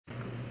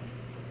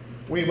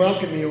We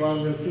welcome you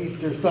on this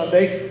Easter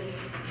Sunday,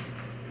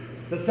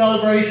 the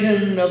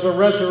celebration of the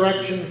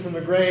resurrection from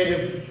the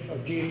grave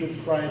of Jesus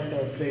Christ,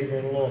 our Savior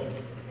and Lord.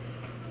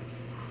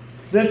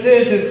 This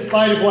is, in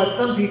spite of what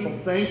some people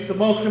think, the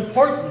most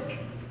important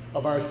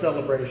of our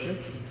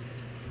celebrations.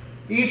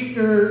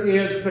 Easter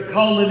is the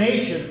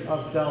culmination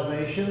of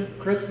salvation.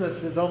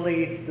 Christmas is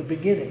only the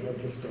beginning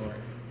of the story.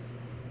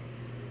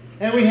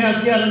 And we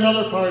have yet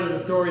another part of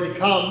the story to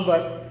come,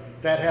 but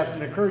that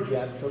hasn't occurred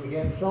yet, so we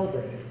can't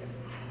celebrate it.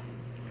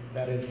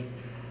 That is,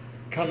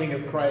 coming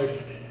of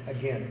Christ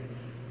again.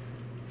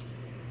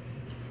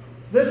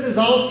 This is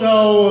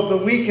also the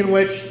week in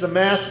which the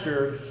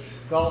Masters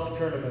golf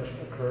tournament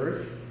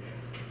occurs.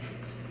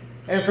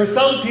 And for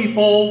some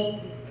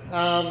people,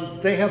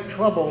 they have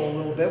trouble a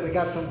little bit. We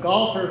got some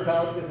golfers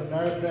out in the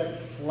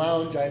narthex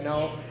lounge, I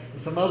know,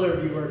 and some other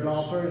of you are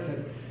golfers.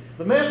 And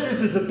the Masters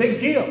is a big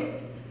deal.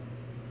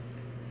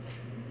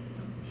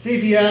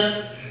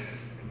 CBS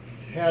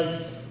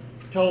has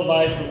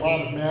televised a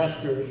lot of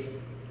Masters.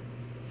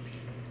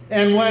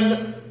 And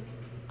when,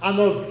 on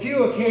those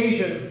few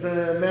occasions,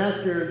 the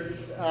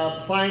Masters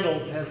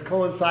finals has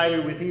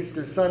coincided with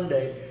Easter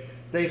Sunday,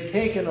 they've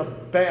taken a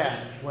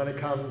bath when it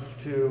comes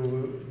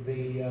to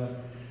the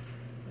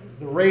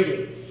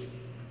ratings.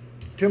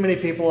 Too many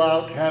people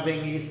out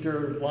having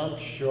Easter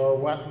lunch or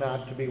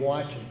whatnot to be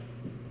watching.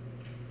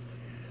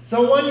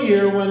 So one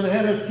year, when the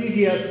head of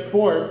CBS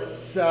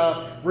Sports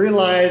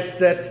realized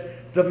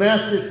that the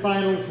Masters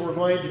finals were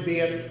going to be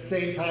at the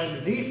same time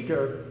as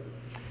Easter,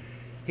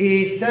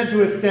 he said to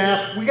his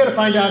staff, "We got to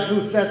find out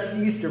who sets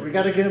Easter. We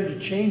got to get him to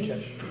change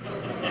it."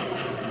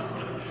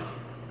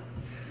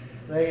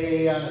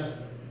 They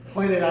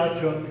pointed out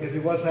to him, because he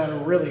was not a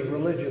really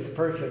religious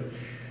person,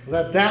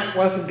 that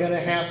wasn't going to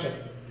happen.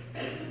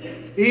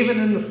 Even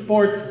in the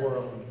sports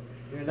world,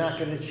 you're not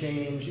going to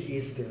change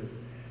Easter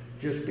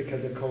just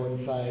because it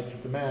coincides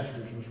with the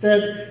Masters.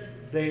 Instead,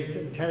 they've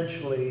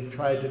intentionally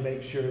tried to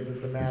make sure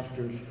that the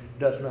Masters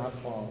does not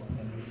fall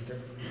on Easter.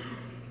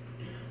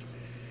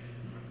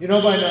 You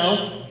know by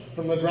now,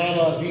 from the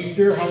drama of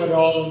Easter, how it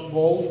all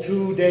unfolds.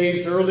 2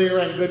 days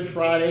earlier on Good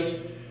Friday,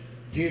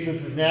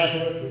 Jesus of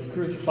Nazareth was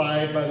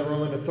crucified by the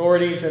Roman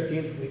authorities at the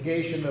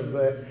instigation of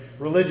the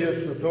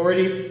religious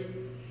authorities.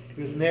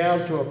 He was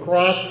nailed to a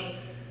cross.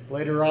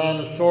 Later on,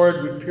 a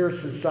sword would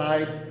pierce his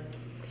side.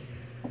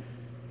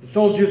 The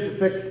soldiers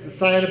affixed a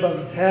sign above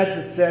his head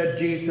that said,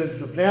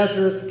 "Jesus of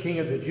Nazareth, King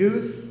of the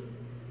Jews."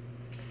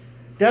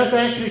 Death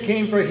actually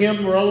came for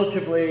him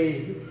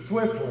relatively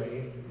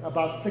swiftly,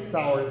 about 6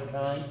 hours'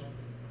 time.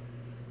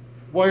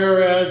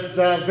 Whereas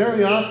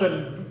very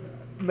often,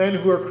 men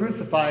who are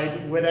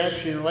crucified would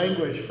actually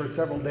languish for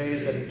several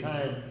days at a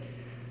time.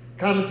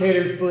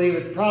 Commentators believe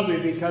it's probably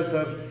because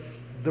of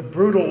the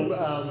brutal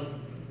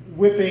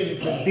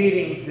whippings and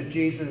beatings that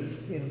Jesus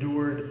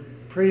endured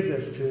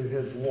previous to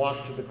his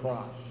walk to the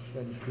cross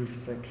and his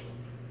crucifixion.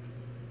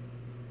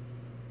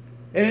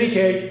 In any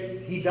case,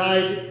 he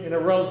died in a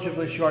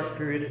relatively short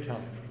period of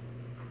time.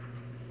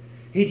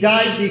 He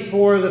died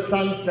before the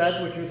sun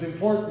set, which was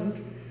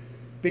important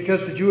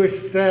because the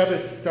Jewish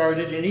Sabbath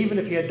started, and even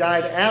if he had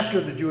died after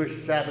the Jewish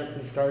Sabbath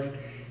had started,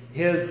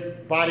 his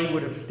body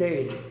would have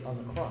stayed on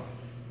the cross.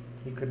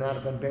 He could not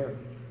have been buried,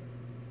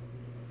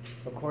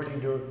 according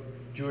to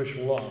Jewish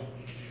law.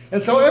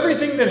 And so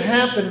everything that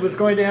happened was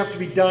going to have to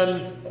be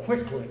done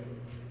quickly.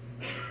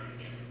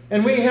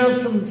 And we have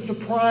some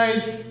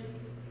surprise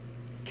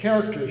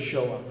characters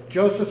show up.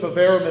 Joseph of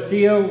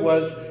Arimathea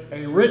was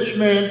a rich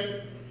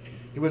man.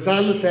 He was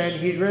on the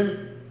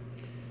Sanhedrin,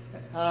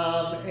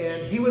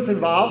 and he was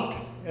involved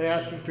in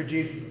asking for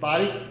Jesus'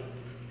 body.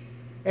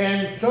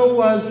 And so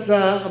was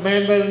a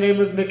man by the name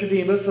of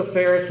Nicodemus, a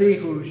Pharisee,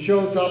 who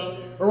shows up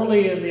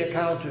early in the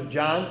account of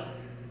John,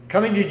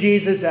 coming to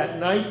Jesus at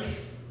night,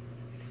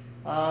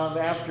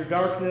 after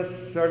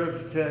darkness, sort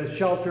of to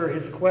shelter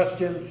his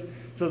questions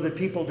so that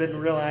people didn't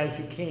realize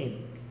he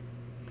came.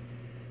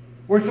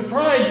 We're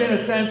surprised, in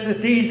a sense,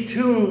 that these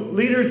two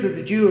leaders of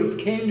the Jews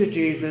came to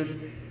Jesus,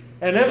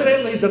 and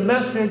evidently the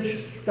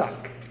message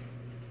stuck.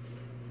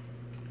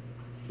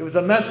 It was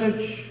a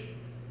message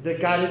that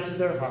got into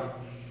their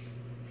hearts.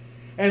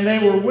 And they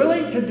were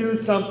willing to do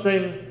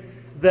something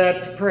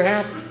that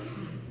perhaps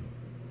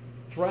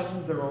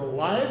threatened their own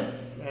lives,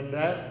 and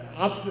that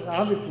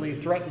obviously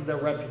threatened their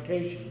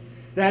reputation.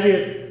 That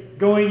is,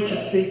 going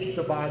to seek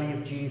the body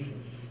of Jesus.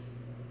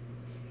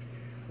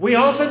 We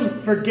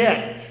often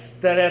forget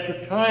that at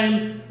the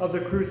time of the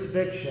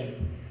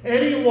crucifixion,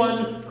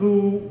 anyone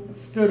who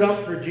stood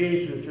up for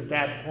Jesus at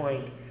that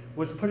point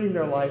was putting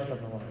their life on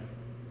the line.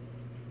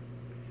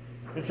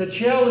 It's a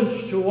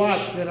challenge to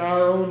us in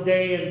our own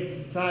day and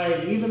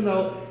society, even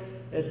though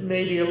it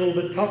may be a little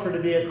bit tougher to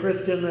be a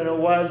Christian than it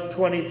was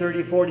 20,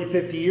 30, 40,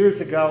 50 years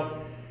ago.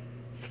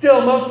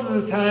 Still, most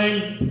of the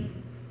time,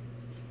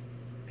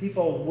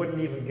 people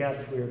wouldn't even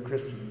guess we were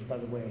Christians by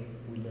the way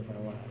we live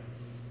our lives.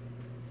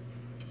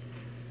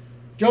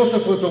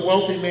 Joseph was a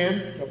wealthy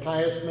man, a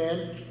pious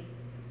man.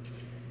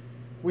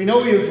 We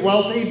know he was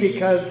wealthy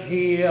because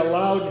he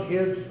allowed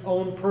his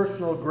own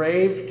personal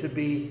grave to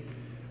be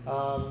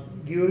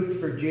used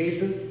for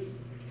Jesus.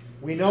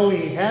 We know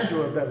he had to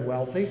have been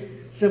wealthy,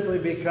 simply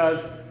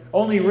because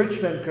only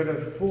rich men could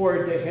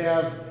afford to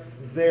have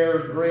their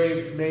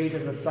graves made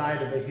in the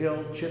side of a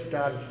hill, chipped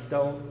out of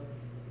stone.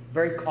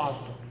 Very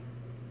costly.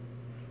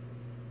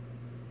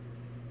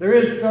 There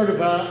is sort of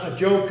a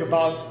joke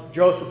about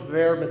Joseph of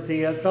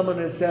Arimathea. Someone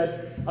has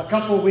said, a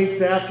couple of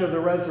weeks after the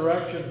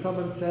resurrection,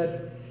 someone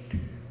said,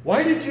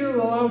 "Why did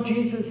you allow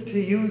Jesus to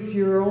use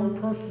your own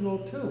personal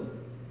tomb?"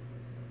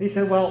 He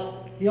said,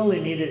 "Well, he only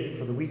needed it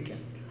for the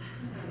weekend."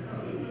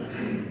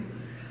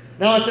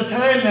 Now, at the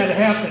time that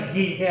happened,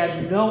 he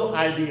had no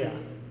idea.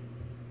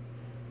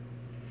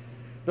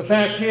 The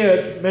fact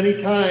is,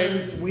 many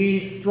times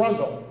we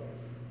struggle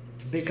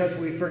because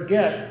we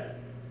forget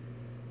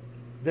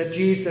that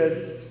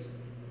Jesus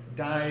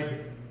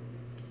died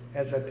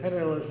as a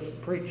penniless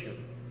preacher.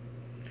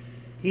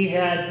 He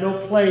had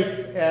no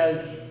place,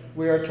 as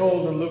we are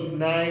told in Luke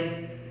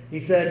 9. He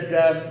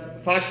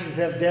said, foxes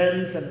have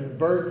dens and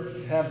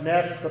birds have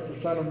nests, but the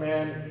Son of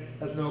Man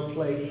has no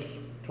place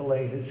to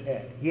lay his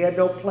head. He had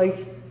no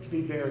place to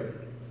be buried.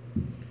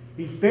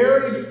 He's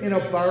buried in a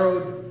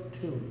borrowed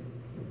tomb.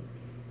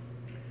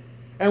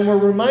 And we're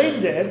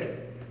reminded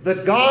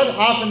that God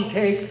often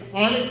takes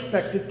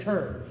unexpected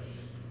turns.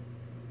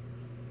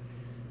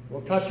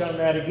 We'll touch on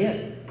that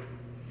again.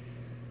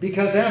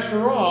 Because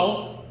after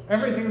all,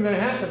 everything that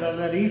happened on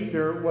that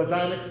Easter was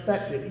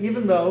unexpected,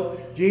 even though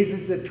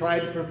Jesus had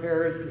tried to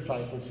prepare his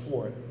disciples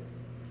for it.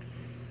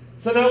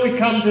 So now we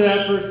come to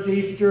that first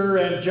Easter,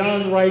 and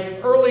John writes,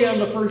 early on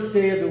the first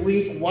day of the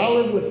week, while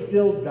it was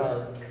still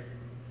dark,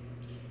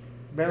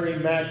 Mary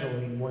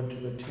Magdalene went to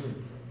the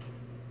tomb.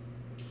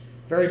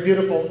 Very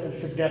beautiful and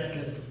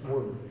significant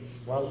words,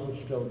 while it was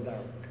still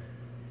dark.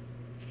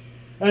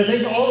 And I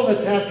think all of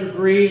us have to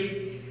agree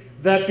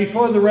that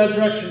before the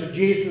resurrection of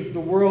Jesus, the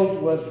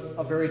world was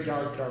a very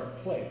dark,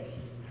 dark place.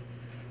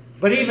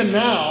 But even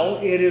now,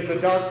 it is a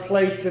dark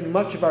place in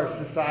much of our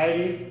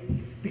society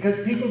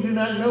because people do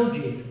not know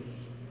Jesus.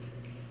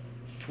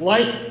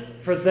 Life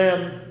for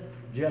them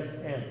just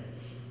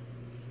ends.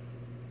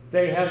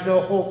 They have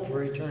no hope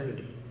for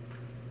eternity.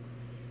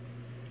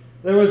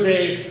 There was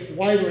a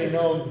widely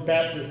known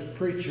Baptist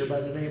preacher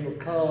by the name of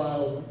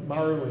Carlisle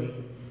Marney,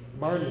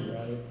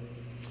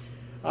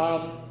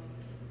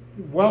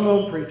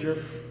 well-known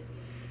preacher,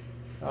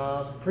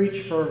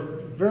 preached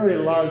for very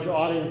large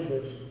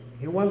audiences.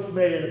 He once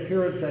made an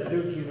appearance at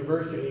Duke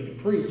University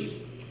to preach,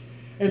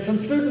 and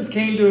some students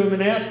came to him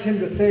and asked him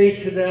to say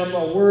to them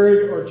a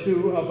word or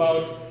two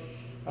about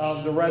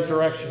the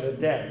resurrection of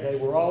the dead. They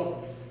were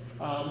all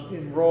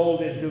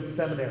enrolled in Duke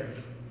Seminary.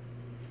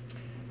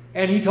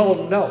 And he told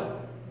them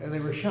no, and they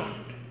were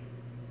shocked.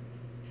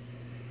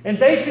 And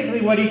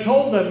basically what he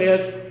told them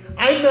is,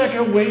 I'm not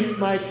going to waste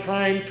my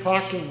time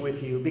talking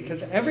with you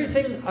because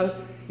everything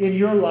in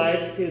your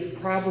lives is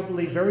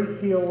probably very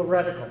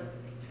theoretical.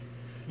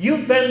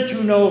 You've been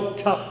through no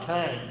tough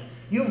times.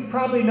 You've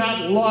probably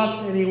not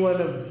lost anyone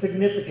of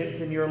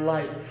significance in your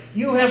life.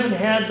 You haven't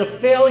had the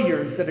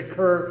failures that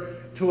occur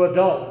to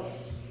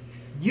adults.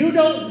 You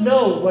don't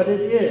know what it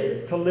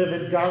is to live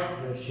in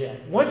darkness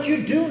yet. Once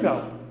you do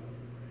know,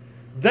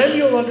 then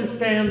you'll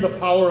understand the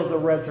power of the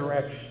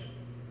resurrection.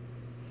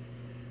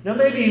 Now,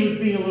 maybe he was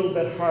being a little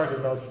bit hard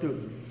on those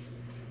students.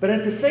 But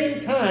at the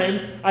same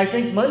time, I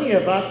think many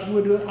of us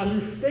would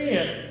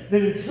understand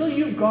that until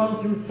you've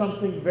gone through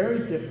something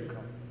very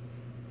difficult,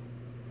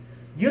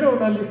 you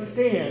don't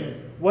understand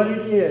what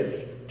it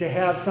is to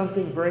have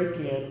something break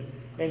in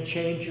and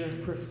change your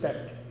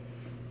perspective.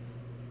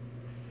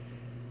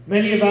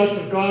 Many of us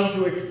have gone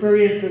through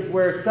experiences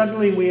where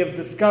suddenly we have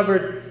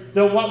discovered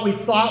that what we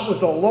thought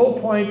was a low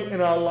point in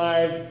our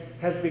lives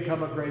has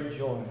become a great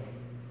joy.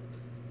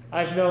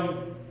 I've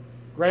known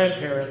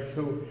grandparents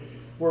who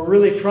were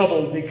really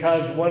troubled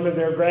because one of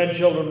their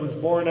grandchildren was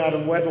born out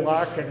of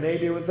wedlock and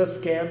maybe it was a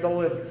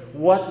scandal and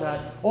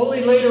whatnot,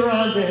 only later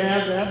on to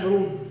have that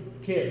little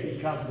kid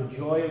become the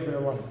joy of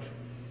their lives.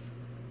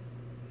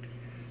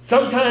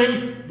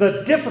 Sometimes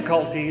the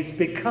difficulties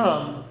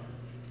become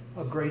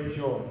a great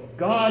joy.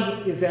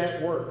 God is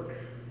at work,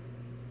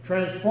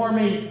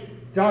 transforming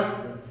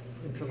darkness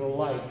into the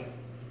light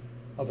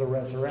of the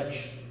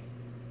resurrection.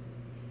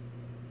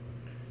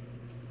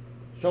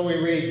 So we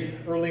read,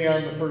 early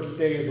on the first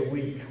day of the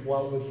week,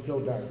 while it was still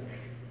dark,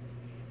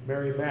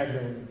 Mary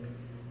Magdalene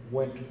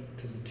went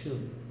to the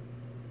tomb.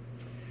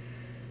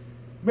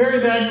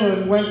 Mary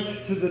Magdalene went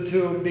to the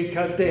tomb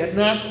because they had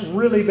not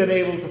really been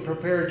able to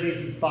prepare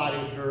Jesus'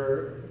 body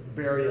for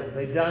burial.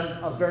 They'd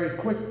done a very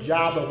quick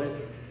job of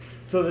it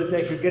so that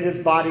they could get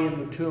his body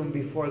in the tomb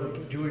before the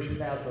Jewish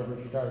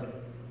Passover started.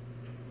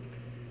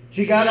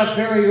 She got up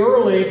very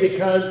early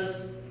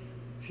because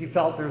she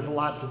felt there's a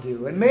lot to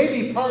do. And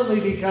maybe partly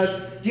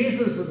because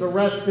Jesus was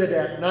arrested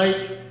at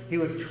night. He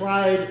was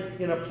tried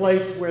in a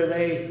place where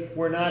they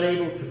were not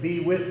able to be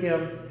with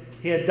him.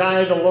 He had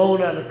died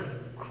alone on a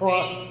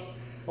cross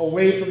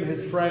away from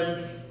his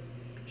friends.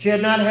 She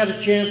had not had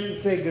a chance to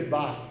say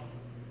goodbye.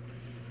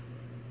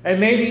 And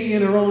maybe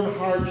in her own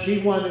heart she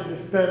wanted to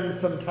spend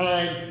some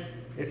time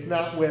if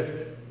not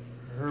with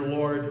her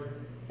Lord,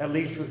 at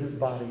least with his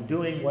body,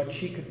 doing what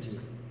she could do.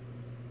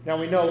 Now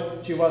we know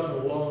she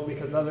wasn't alone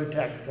because other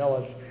texts tell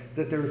us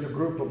that there was a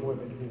group of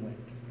women who went.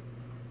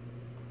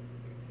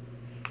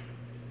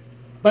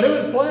 But it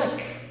was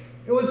black.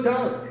 It was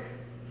dark.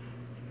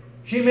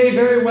 She may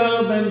very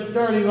well have been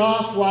starting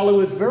off while it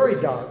was very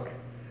dark.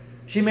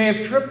 She may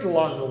have tripped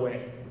along the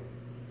way,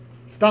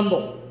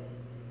 stumbled.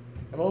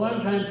 And a lot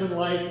of times in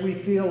life we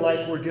feel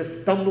like we're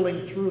just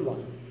stumbling through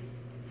life.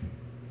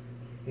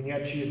 And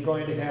yet she is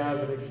going to have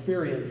an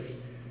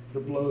experience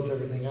that blows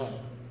everything out.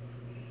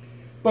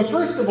 But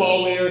first of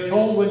all, we are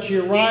told when she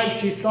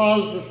arrived, she saw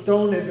that the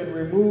stone had been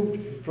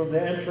removed from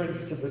the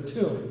entrance to the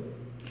tomb.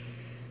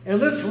 And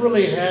this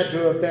really had to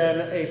have been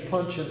a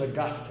punch in the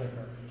gut to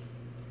her.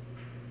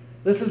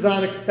 This is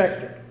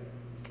unexpected.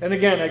 And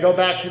again, I go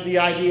back to the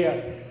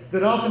idea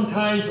that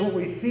oftentimes what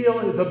we feel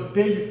is a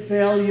big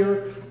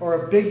failure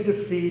or a big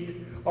defeat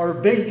or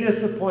a big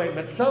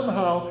disappointment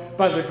somehow,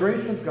 by the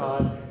grace of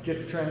God,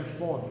 gets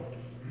transformed.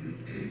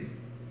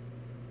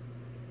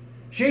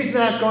 She's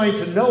not going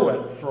to know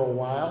it for a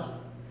while.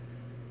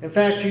 In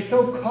fact, she's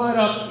so caught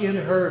up in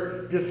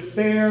her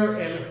despair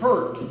and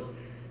hurt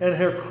and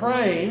her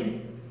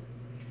crying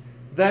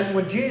that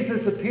when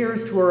Jesus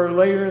appears to her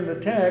later in the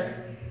text,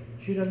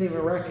 she doesn't even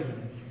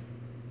recognize him.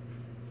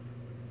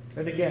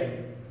 And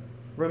again,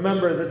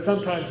 remember that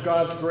sometimes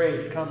God's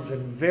grace comes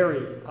in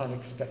very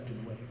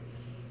unexpected ways.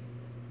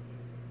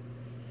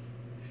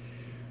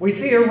 We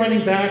see her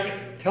running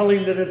back,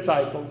 telling the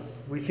disciples.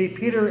 We see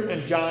Peter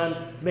and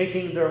John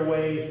making their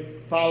way,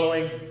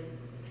 following.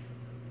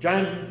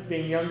 John,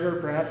 being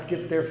younger, perhaps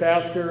gets there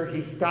faster.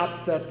 He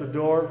stops at the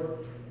door.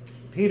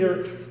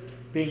 Peter,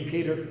 being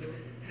Peter,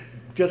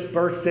 just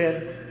bursts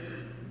in.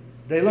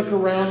 They look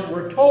around.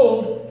 We're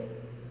told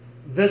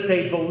that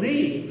they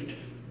believed,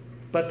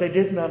 but they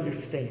didn't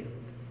understand.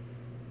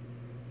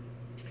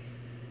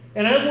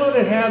 And I want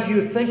to have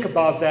you think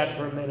about that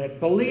for a minute.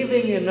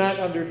 Believing and not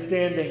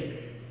understanding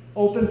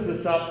opens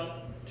us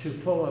up to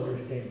full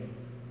understanding.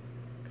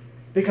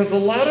 Because a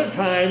lot of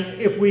times,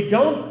 if we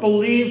don't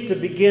believe to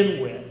begin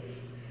with,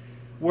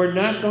 we're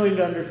not going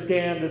to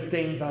understand as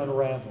things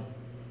unravel.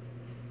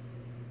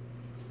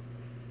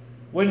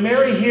 When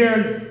Mary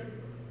hears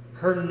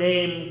her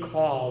name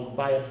called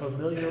by a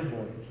familiar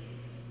voice,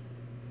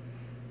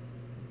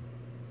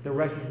 the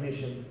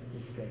recognition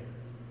is there.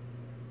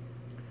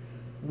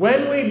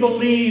 When we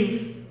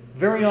believe,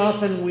 very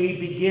often we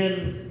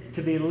begin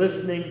to be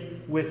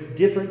listening with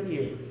different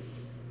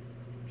ears,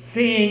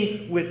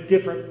 seeing with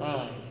different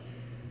eyes.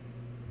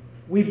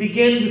 We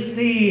begin to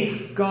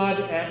see God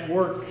at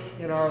work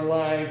in our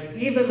lives,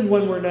 even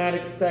when we're not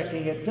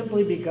expecting it,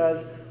 simply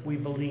because we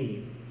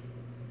believe.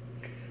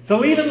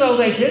 So even though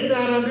they did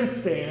not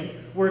understand,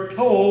 we're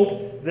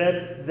told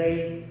that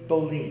they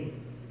believed.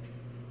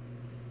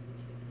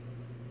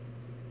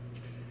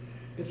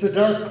 It's a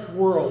dark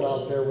world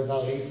out there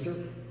without Easter.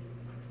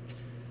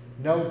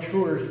 No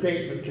truer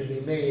statement can be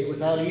made.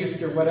 Without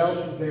Easter, what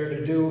else is there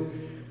to do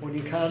when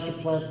you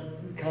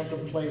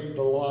contemplate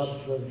the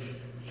loss of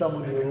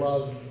someone you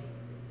love?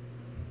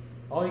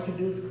 All you can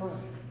do is cry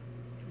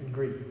and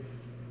grieve.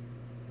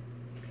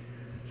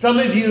 Some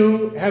of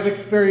you have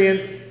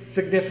experienced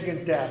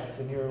significant death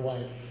in your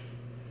life,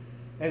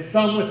 and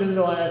some within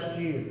the last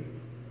year.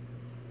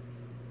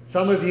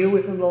 Some of you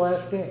within the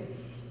last days,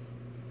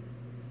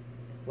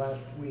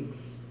 last weeks,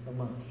 or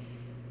months.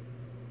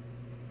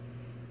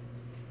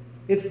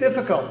 It's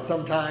difficult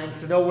sometimes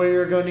to know where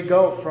you're going to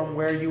go from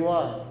where you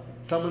are.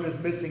 Someone is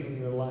missing in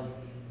your life.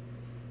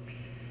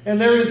 And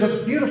there is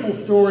a beautiful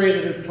story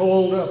that is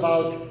told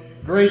about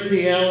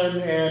Gracie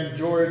Allen and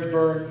George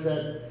Burns,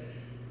 that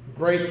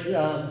great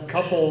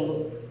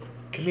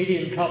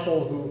comedian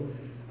couple who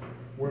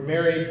were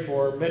married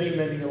for many,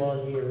 many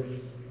long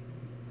years.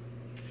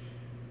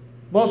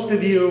 Most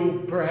of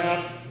you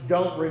perhaps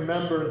don't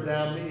remember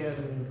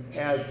them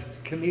as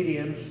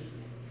comedians.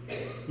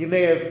 You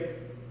may have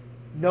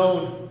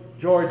known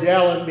George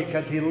Allen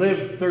because he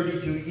lived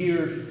 32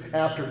 years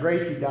after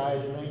Gracie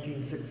died in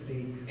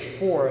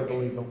 1964, I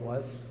believe it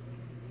was.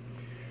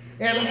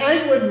 And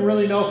I wouldn't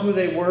really know who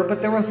they were,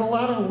 but there was a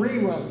lot of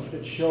reruns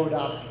that showed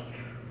up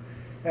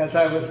as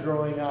I was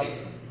growing up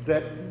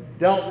that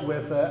dealt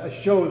with a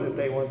show that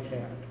they once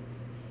had.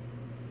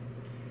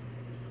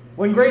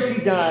 When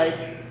Gracie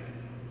died,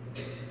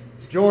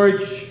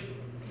 George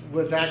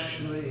was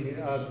actually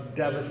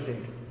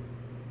devastated.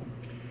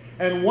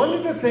 And one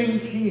of the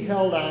things he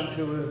held on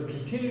to and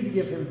continued to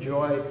give him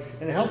joy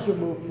and helped him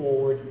move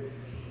forward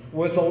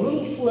was a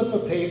little slip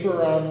of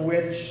paper on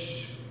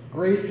which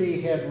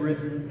Gracie had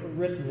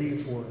written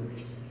these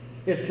words.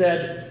 It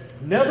said,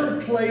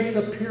 "Never place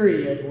a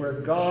period where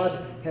God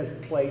has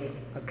placed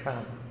a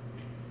comma."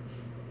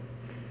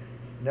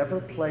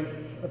 Never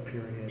place a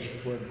period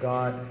where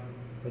God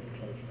has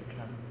placed a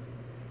comma.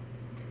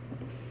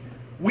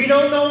 We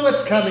don't know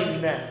what's coming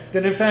next.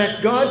 And in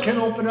fact, God can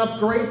open up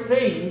great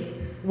things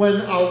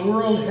when our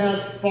world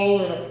has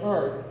fallen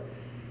apart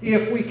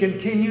if we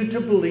continue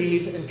to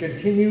believe and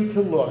continue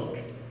to look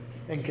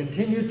and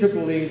continue to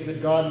believe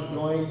that God is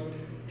going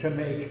to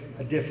make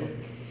a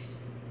difference.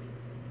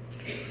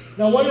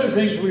 Now, one of the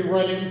things we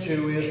run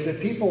into is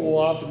that people will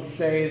often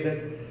say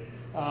that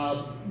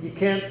you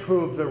can't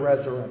prove the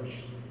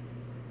resurrection.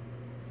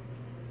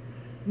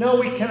 No,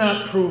 we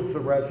cannot prove the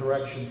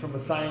resurrection from a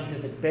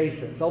scientific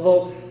basis,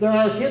 although there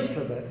are hints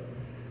of it.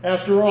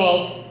 After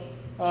all,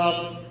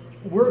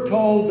 we're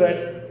told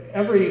that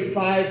every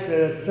 5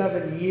 to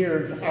 7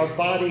 years our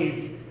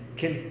bodies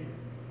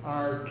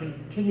are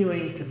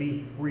continuing to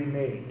be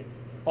remade.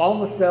 All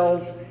the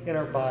cells in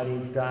our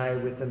bodies die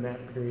within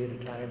that period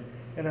of time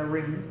and are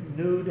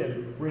renewed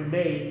and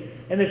remade,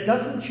 and it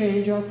doesn't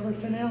change our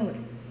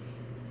personalities.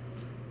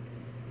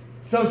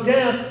 So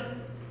death,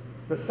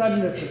 the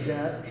suddenness of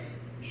death,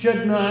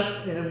 should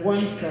not, in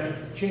one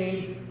sense,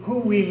 change who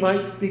we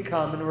might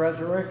become in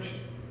resurrection.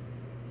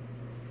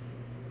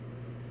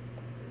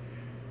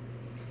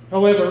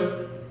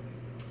 However,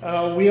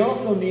 we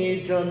also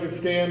need to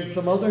understand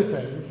some other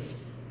things.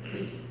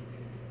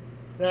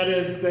 That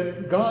is,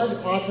 that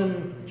God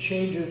often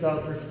changes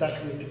our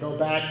perspective, to go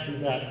back to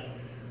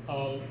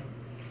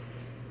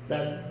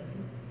that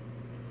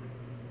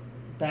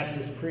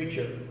Baptist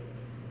preacher.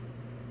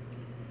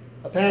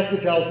 A pastor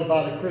tells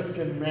about a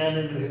Christian man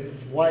and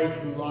his wife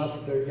who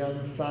lost their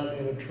young son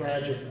in a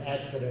tragic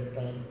accident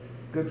on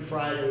Good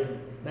Friday in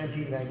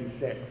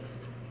 1996.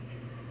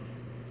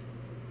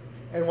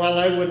 And while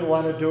I wouldn't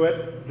want to do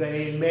it,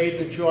 they made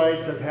the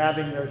choice of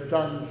having their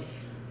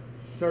son's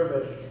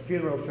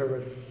funeral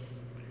service,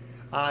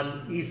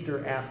 on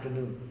Easter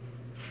afternoon.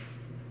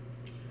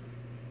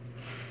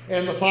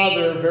 And the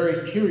father,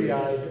 very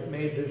teary-eyed,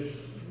 made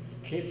this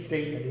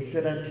statement. He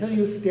said, "Until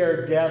you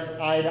stare death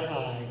eye to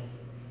eye,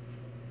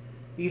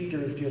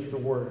 Easter is just a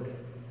word.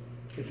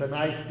 It's a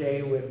nice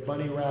day with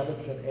bunny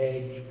rabbits and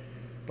eggs,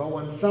 but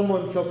when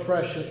someone so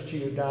precious to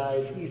you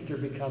dies, Easter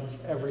becomes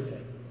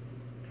everything.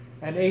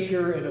 An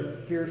anchor in a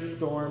fierce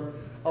storm,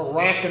 a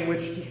rock on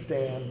which to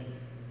stand,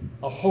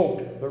 a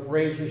hope that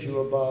raises you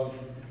above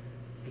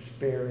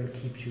despair and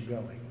keeps you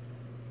going."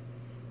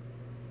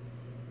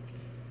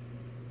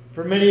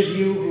 For many of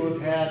you who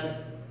have had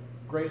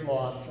great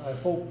loss, I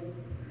hope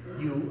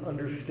you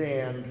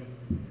understand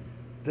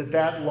that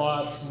that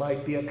loss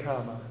might be a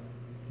comma,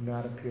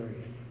 not a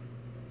period.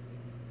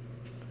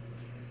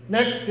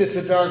 Next, it's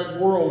a dark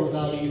world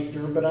without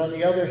Easter, but on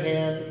the other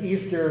hand,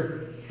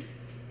 Easter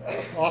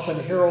often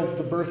heralds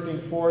the bursting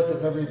forth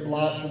of every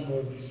blossom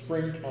of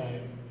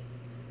springtime.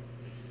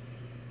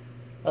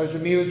 I was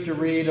amused to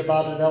read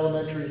about an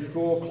elementary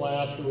school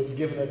class that was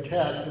given a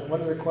test, and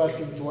one of the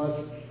questions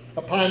was,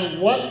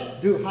 upon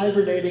what do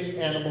hibernating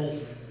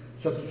animals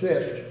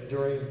subsist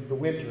during the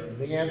winter? And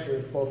the answer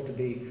is supposed to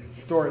be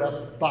stored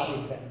up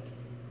body fat.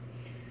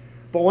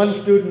 But one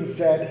student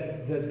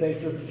said that they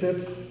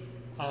subsist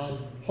on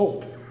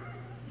hope.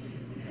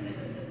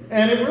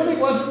 And it really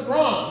wasn't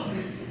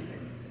wrong,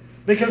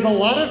 because a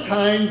lot of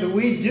times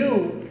we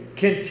do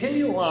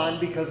continue on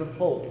because of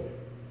hope.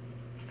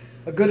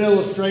 A good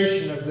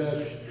illustration of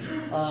this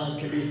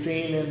can be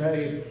seen in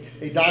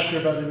a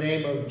doctor by the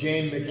name of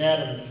Jane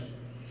McAdams.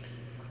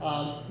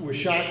 Was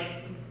shocked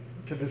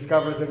to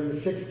discover that her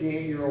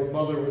 68-year-old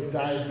mother was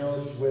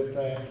diagnosed with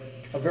a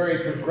very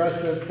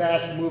progressive,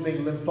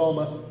 fast-moving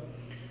lymphoma.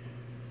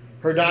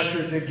 Her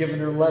doctors had given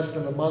her less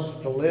than a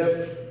month to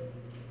live.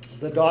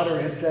 The daughter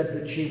had said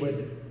that she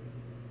would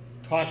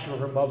talk to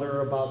her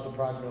mother about the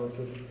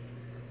prognosis.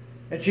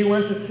 And she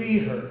went to see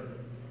her.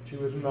 She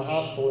was in the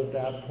hospital at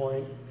that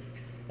point.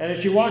 And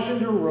as she walked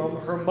into her room,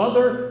 her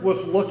mother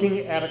was looking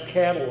at a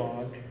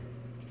catalog,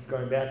 it's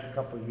going back a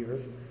couple of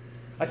years,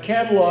 a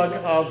catalog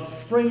of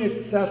spring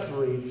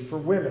accessories for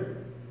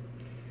women,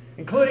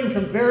 including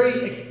some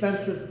very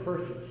expensive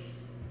purses.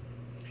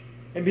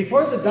 And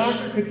before the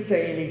doctor could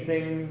say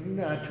anything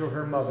to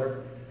her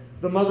mother,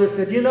 the mother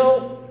said, "You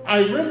know, I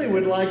really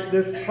would like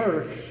this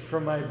purse for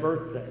my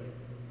birthday."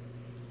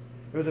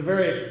 It was a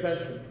very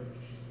expensive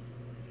purse.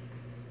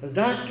 The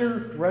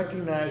doctor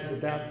recognized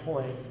at that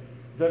point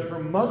that her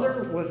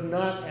mother was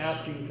not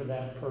asking for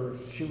that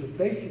purse. She was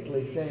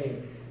basically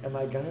saying, "Am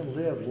I going to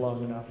live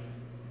long enough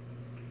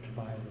to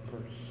buy the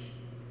purse?"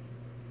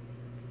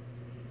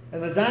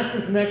 And the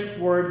doctor's next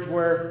words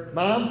were,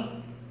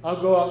 "Mom,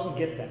 I'll go out and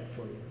get that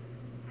for you."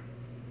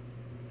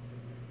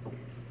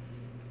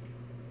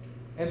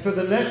 And for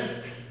the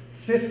next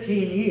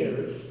 15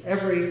 years,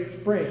 every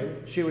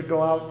spring, she would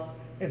go out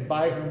and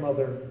buy her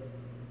mother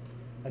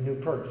a new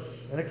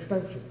purse, an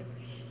expensive purse.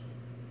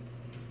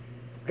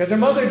 Because her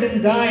mother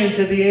didn't die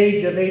until the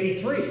age of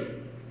 83.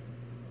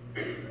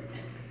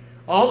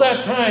 All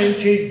that time,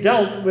 she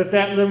dealt with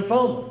that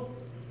lymphoma.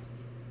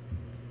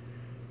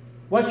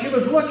 What she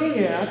was looking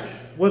at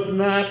was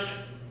not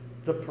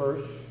the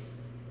purse,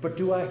 but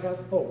do I have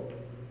hope?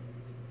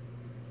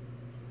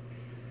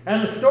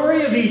 And the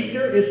story of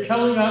Easter is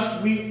telling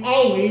us we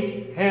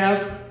always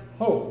have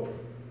hope.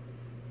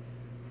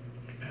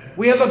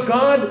 We have a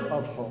God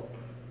of hope.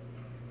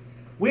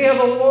 We have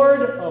a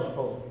Lord of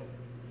hope.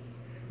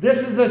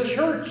 This is a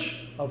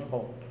church of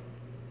hope.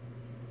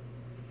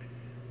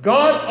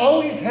 God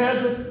always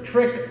has a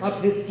trick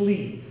up his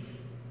sleeve.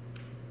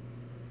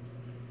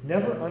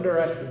 Never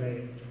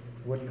underestimate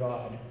what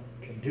God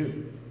can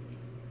do.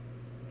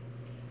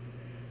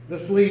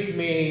 This leads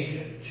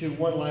me to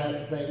one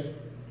last thing,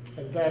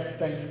 and that's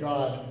thanks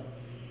God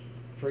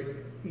for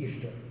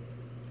Easter.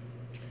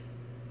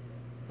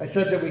 I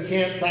said that we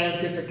can't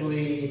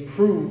scientifically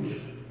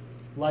prove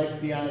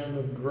life beyond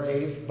the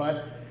grave,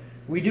 but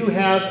we do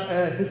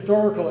have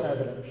historical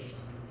evidence.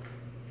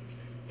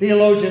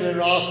 Theologian and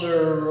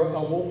author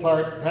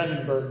Wolfhart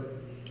Pannenberg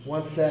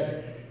once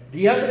said,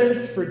 "The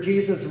evidence for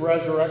Jesus'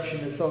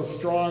 resurrection is so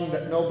strong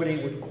that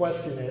nobody would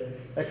question it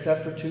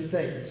except for two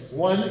things.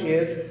 One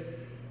is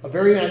a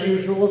very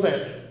unusual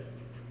event.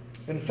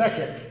 And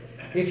second,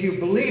 if you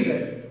believe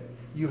it,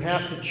 you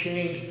have to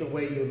change the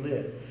way you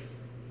live."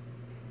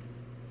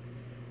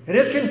 And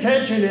his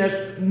contention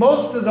is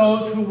most of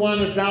those who want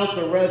to doubt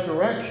the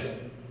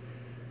resurrection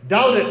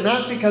doubt it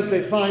not because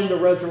they find the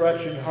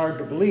resurrection hard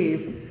to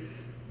believe,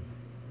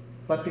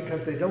 but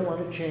because they don't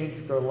want to change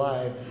their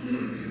lives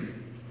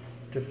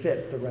to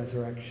fit the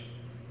resurrection.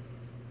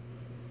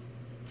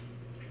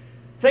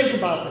 Think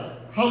about that.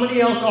 How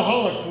many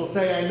alcoholics will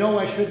say, "I know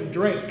I shouldn't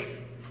drink,"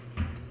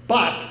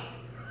 but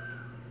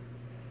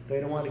they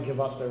don't want to give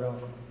up their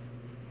alcohol?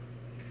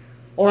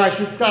 Or, "I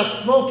should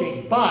stop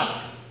smoking,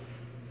 but..."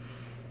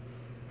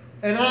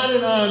 And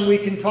on we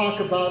can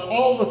talk about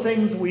all the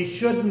things we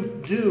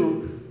shouldn't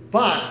do,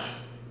 but.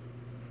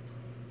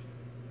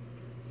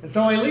 And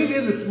so I leave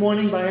you this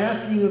morning by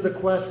asking you the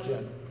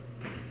question,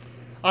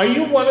 are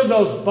you one of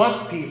those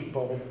but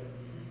people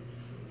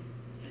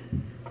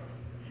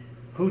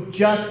who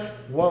just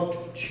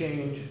won't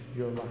change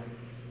your life?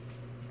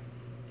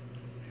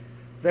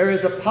 There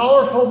is a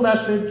powerful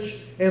message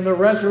in the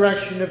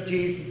resurrection of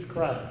Jesus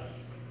Christ.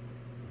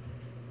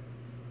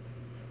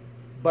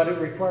 But it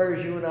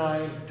requires you and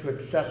I to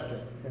accept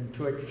it. And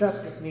to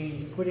accept it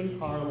means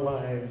putting our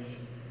lives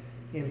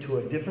into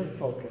a different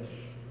focus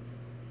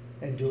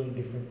and doing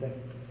different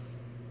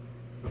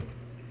things.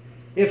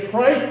 If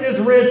Christ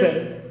is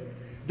risen,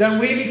 then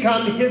we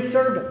become his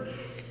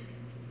servants.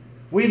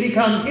 We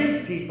become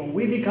his people.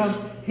 We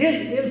become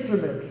his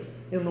instruments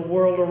in the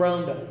world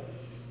around us.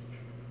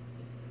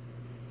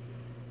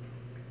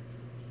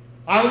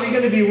 Are we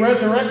going to be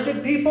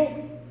resurrected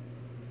people?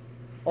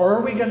 Or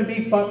are we going to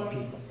be but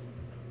people?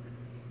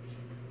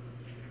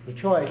 The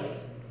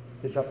choice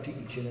is up to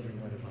each and every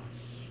one of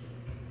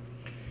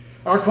us.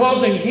 Our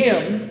closing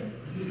hymn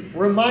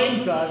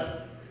reminds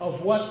us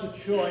of what the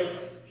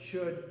choice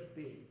should